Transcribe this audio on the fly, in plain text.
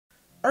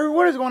Alright,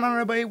 what is going on,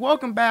 everybody?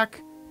 Welcome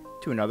back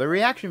to another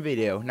reaction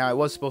video. Now, I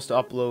was supposed to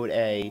upload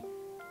a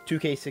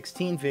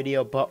 2K16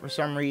 video, but for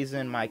some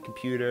reason, my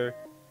computer,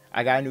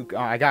 I got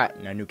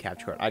a new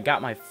capture card. I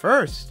got my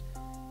first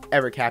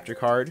ever capture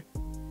card,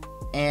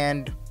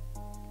 and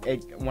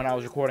when I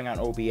was recording on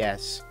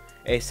OBS,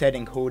 it said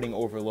encoding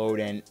overload,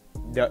 and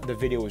the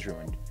video was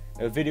ruined.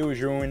 The video was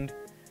ruined,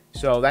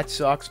 so that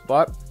sucks.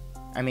 But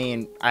I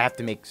mean, I have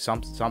to make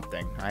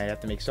something. I have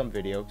to make some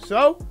video.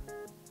 So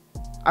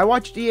I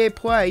watched EA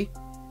play,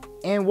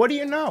 and what do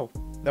you know?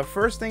 The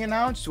first thing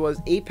announced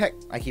was Apex.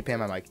 I keep hitting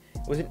my mic.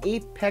 It was an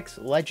Apex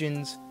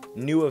Legends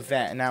new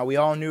event. Now, we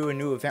all knew a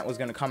new event was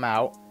going to come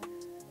out.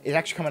 It's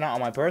actually coming out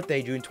on my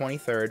birthday, June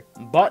 23rd.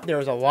 But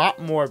there's a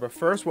lot more. But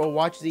first, we'll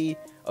watch the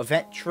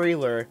event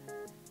trailer.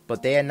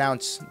 But they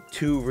announced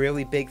two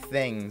really big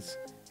things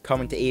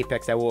coming to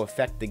Apex that will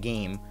affect the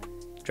game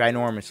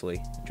ginormously.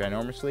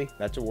 Ginormously?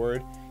 That's a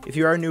word. If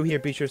you are new here,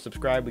 be sure to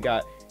subscribe. We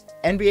got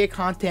NBA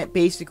content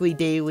basically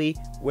daily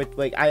with,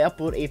 like, I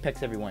upload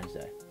Apex every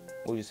Wednesday.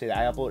 We'll just say that.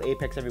 I upload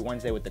Apex every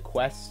Wednesday with the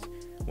quest.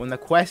 When the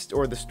quest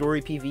or the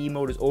story PvE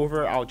mode is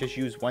over, I'll just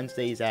use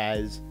Wednesdays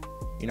as,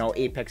 you know,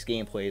 Apex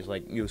gameplays.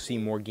 Like, you'll see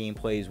more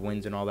gameplays,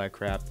 wins, and all that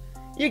crap.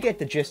 You get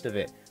the gist of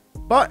it.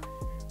 But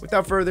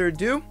without further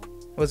ado,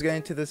 let's get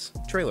into this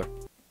trailer.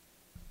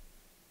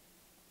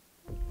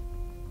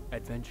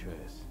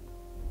 Adventurers,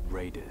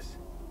 raiders,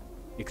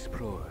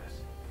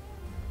 explorers.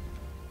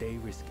 They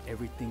risk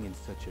everything in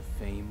search of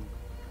fame,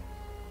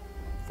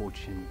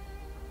 fortune,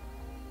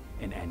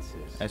 and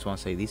answers. I just want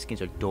to say, these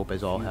skins are dope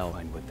as all hell.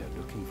 Find what they're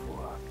looking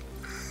for.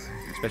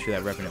 Especially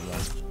that Revenant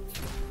one.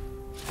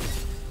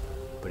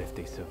 But if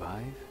they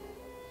survive,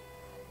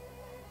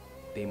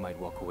 they might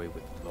walk away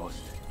with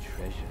lost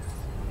treasures.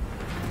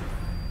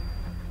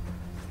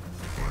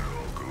 When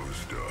all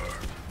goes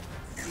dark,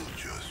 you'll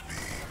just be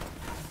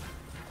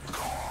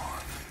gone.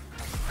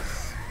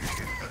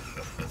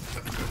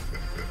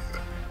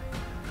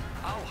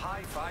 I'll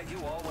high-five you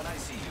all when I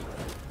see you.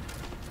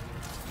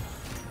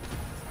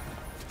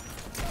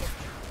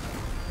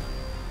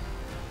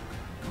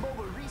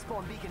 Mobile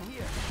respawn beacon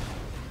here.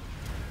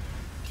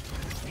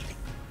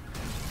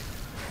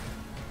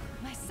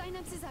 My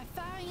synapses are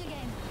firing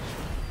again.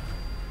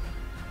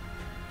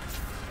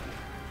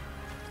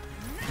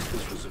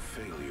 This was a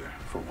failure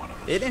for one of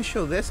us. They didn't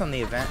show this on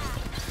the event.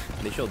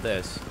 They showed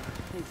this.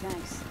 Hey,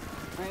 thanks.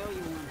 I owe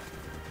you one.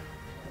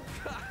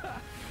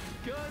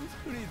 Guns?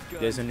 Who needs guns?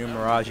 There's a new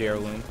Mirage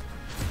Heirloom.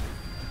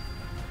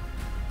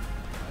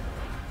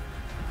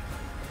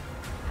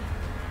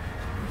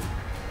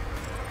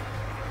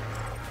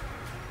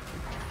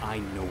 I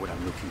know what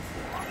I'm looking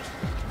for.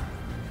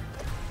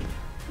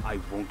 I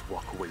won't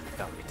walk away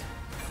without it.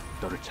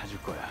 너를 찾을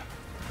거야.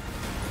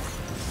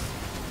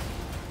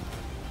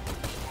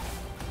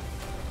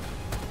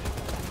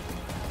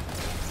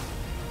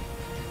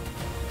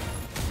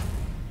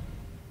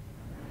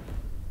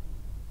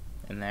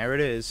 And there it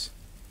is.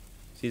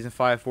 Season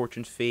 5,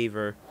 Fortune's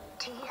Favor.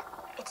 T,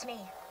 it's me.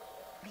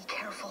 Be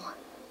careful.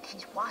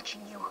 He's watching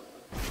you.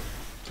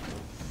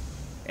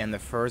 And the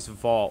first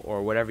vault,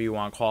 or whatever you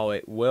want to call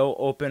it, will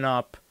open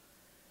up.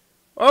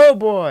 Oh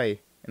boy!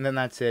 And then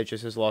that's it,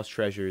 just as lost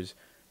treasures.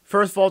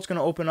 First vault's going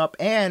to open up,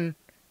 and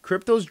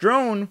Crypto's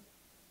drone,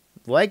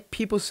 like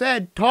people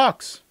said,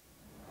 talks.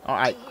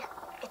 Oh, T,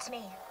 it's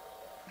me.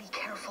 Be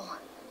careful.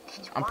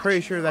 He's I'm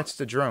pretty sure that's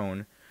the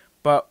drone.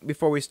 But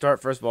before we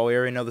start, first of all, we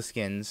already know the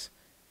skins.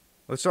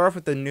 Let's start off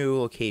with the new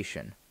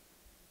location.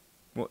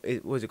 What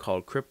was it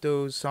called?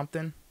 Crypto's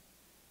something?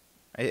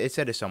 It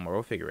said it somewhere.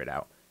 We'll figure it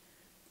out.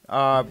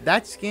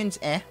 That skin's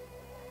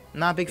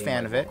not a big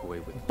fan of it.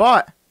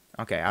 But,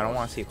 okay, I don't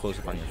want to see a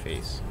close-up on your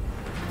face.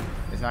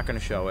 It's not going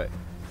to show it.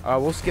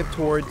 We'll skip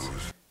towards...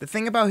 The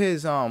thing about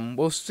his,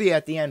 we'll see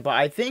at the end, but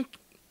I think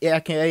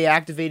it can be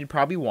activated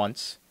probably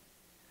once.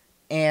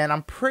 And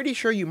I'm pretty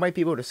sure you might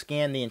be able to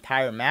scan the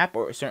entire map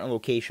or a certain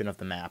location of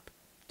the map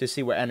to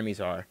see where enemies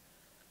are.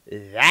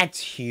 That's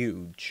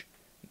huge.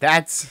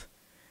 That's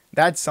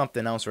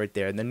something else right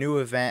there. The new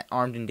event,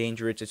 Armed and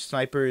Dangerous. It's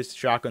snipers,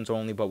 shotguns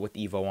only, but with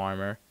Evo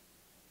armor.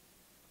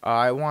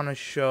 I want to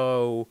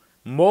show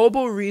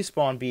mobile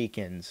respawn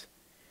beacons.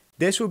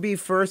 This will be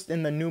first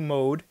in the new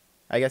mode.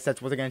 I guess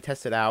that's what they're going to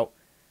test it out.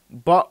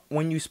 But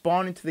when you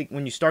spawn into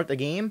when you start the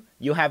game,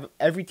 you'll have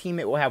every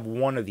teammate will have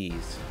one of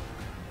these.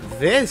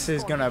 This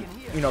is gonna,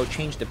 you know,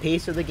 change the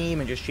pace of the game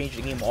and just change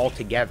the game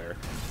altogether.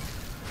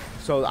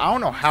 So I don't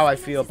know how I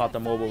feel about the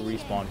mobile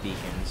respawn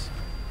beacons.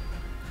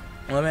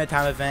 Limited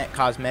time event,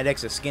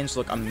 cosmetics, the skins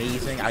look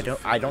amazing. I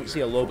don't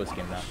see a Loba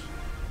skin though.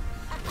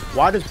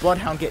 Why does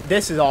Bloodhound get?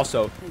 This is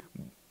also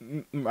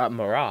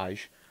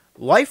Mirage.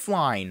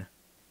 Lifeline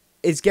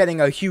is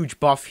getting a huge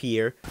buff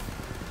here,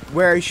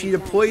 where she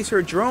deploys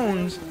her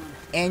drones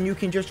and you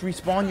can just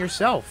respawn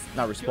yourself.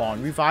 Not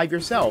respawn, revive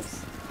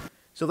yourself.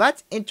 So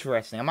that's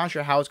interesting. I'm not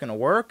sure how it's going to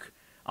work.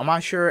 I'm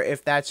not sure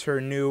if that's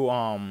her new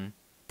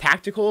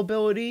tactical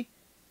ability.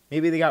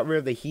 Maybe they got rid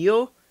of the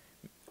heal.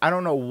 I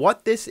don't know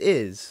what this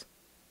is.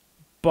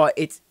 But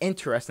it's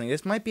interesting.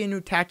 This might be a new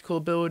tactical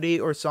ability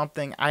or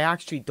something. I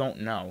actually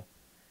don't know.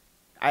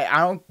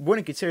 I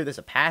wouldn't consider this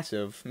a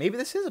passive. Maybe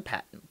this is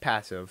a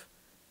passive.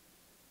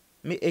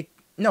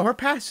 No, her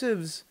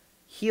passive's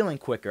healing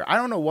quicker. I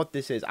don't know what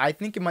this is. I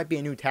think it might be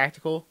a new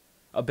tactical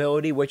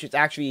ability, which is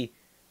actually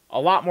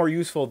a lot more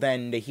useful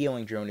than the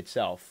healing drone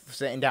itself.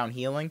 Sitting down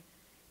healing.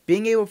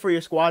 Being able for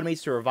your squad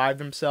mates to revive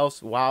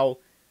themselves while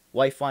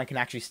Lifeline can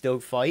actually still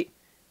fight,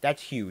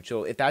 that's huge.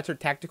 So if that's her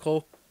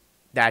tactical,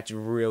 that's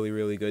really,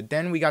 really good.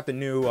 Then we got the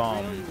new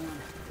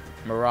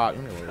Mirage. Let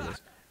me look at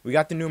this. We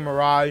got the new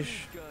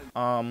Mirage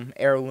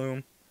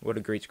Heirloom. What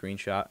a great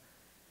screenshot.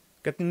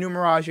 Got the new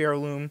Mirage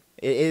Heirloom.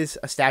 It is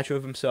a statue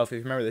of himself. If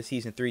you remember the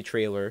Season 3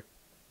 trailer,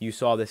 you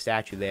saw the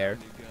statue there.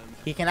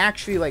 He can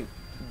actually, like,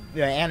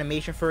 the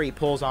animation for it, he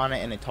pulls on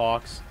it and it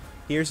talks.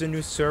 Here's the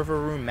new server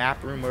room,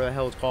 map room, whatever the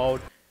hell it's called.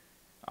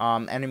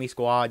 Enemy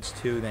squads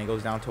 2, then it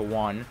goes down to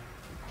 1.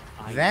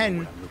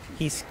 Then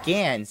he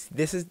scans.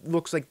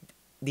 Looks like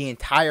the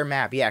entire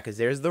map. Yeah, because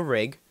there's the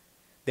rig.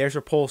 There's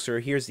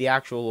Repulsor. Here's the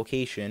actual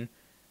location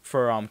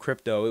for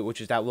Crypto,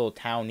 which is that little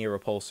town near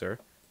Repulsor.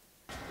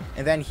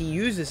 And then he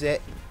uses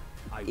it.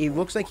 It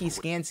looks like he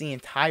scans the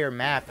entire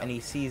map and he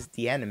sees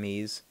the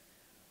enemies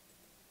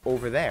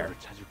over there.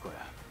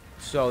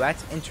 So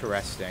that's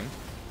interesting.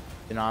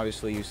 Then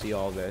obviously you see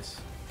all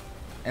this.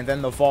 And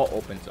then the vault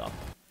opens up.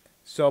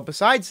 So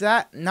besides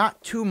that,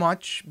 not too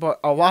much, but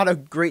a lot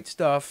of great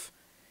stuff.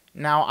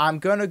 Now I'm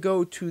going to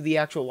go to the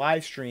actual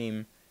live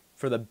stream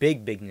for the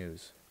big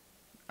news.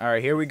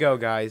 Alright, here we go,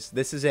 guys.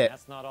 This is it.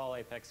 That's not all,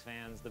 Apex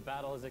fans. The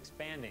battle is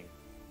expanding.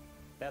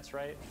 That's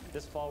right.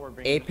 This fall we're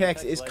bringing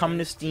Apex is coming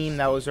to Legends Steam.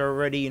 That was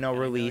already,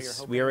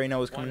 released. We already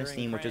know it's coming to wondering,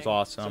 Steam, which is praying.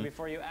 awesome. So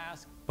before you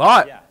ask,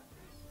 But yeah,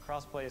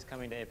 Crossplay is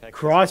coming to Apex.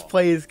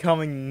 Crossplay is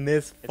coming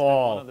this It's been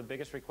fall. one of the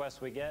biggest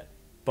requests we get.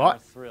 But I'm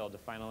thrilled to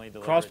finally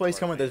deliver Crossplay it is to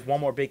coming. our There's fans. one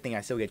more big thing.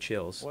 I still get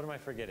chills. What am I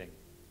forgetting?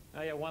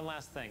 Oh yeah, one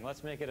last thing.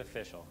 Let's make it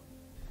official.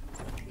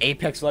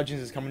 Apex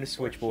Legends is coming to We're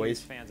Switch, huge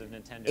boys. fans of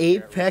Nintendo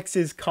here. Apex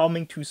is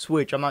coming to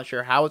Switch. I'm not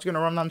sure how it's going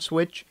to run on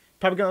Switch.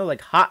 Probably going to look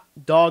like hot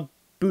dog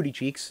booty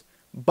cheeks.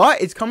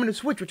 But it's coming to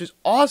Switch, which is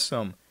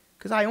awesome.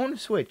 Because I own a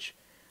Switch.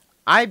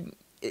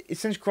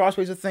 Since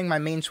Crossplay is a thing, my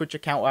main Switch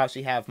account will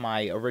actually have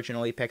my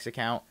original Apex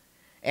account.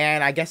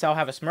 And I guess I'll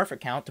have a Smurf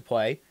account to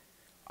play.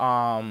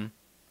 But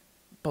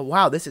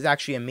wow, this is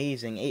actually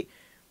amazing.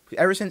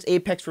 Ever since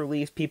Apex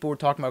released, people were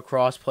talking about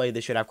crossplay.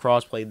 They should have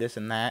crossplay, this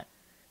and that.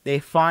 They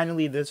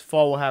finally, this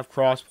fall, will have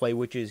crossplay,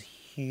 which is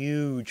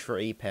huge for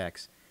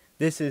Apex.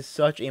 This is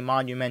such a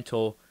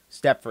monumental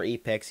step for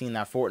Apex, seeing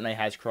that Fortnite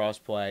has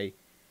crossplay.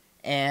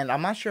 And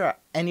I'm not sure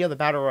any other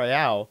Battle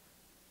Royale,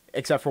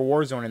 except for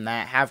Warzone and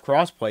that, have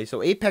crossplay.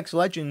 So Apex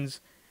Legends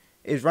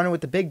is running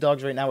with the big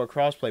dogs right now with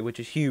crossplay, which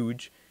is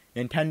huge.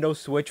 Nintendo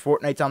Switch,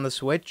 Fortnite's on the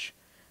Switch.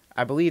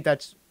 I believe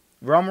that's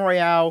Realm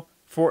Royale,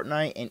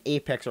 Fortnite, and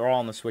Apex are all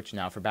on the Switch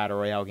now for Battle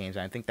Royale games.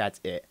 And I think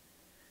that's it.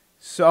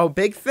 So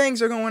big things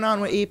are going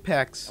on with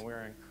Apex. And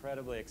we're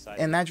incredibly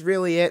excited. And that's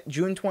really it.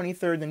 June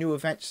 23rd, the new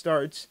event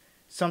starts.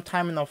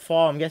 Sometime in the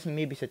fall, I'm guessing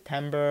maybe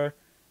September,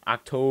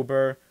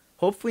 October.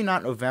 Hopefully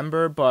not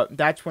November, but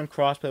that's when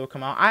Crossplay will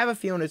come out. I have a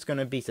feeling it's going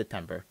to be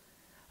September.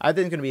 I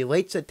think it's going to be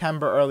late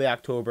September, early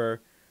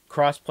October.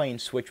 Crossplay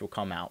and Switch will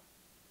come out.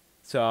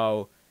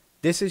 So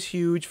this is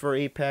huge for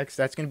Apex.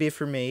 That's going to be it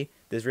for me.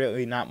 There's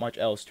really not much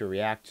else to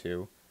react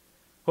to.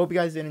 Hope you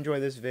guys did enjoy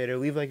this video.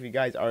 Leave a like if you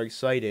guys are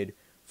excited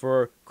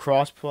for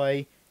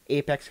Crossplay,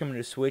 Apex coming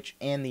to Switch,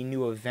 and the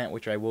new event,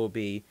 which I will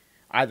be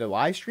either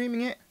live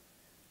streaming it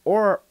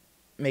or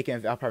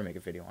I'll probably make a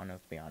video on it,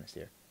 to be honest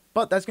here.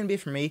 But that's going to be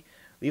it for me.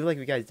 Leave a like if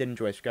you guys did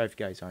enjoy. Subscribe if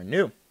you guys are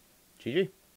new. GG.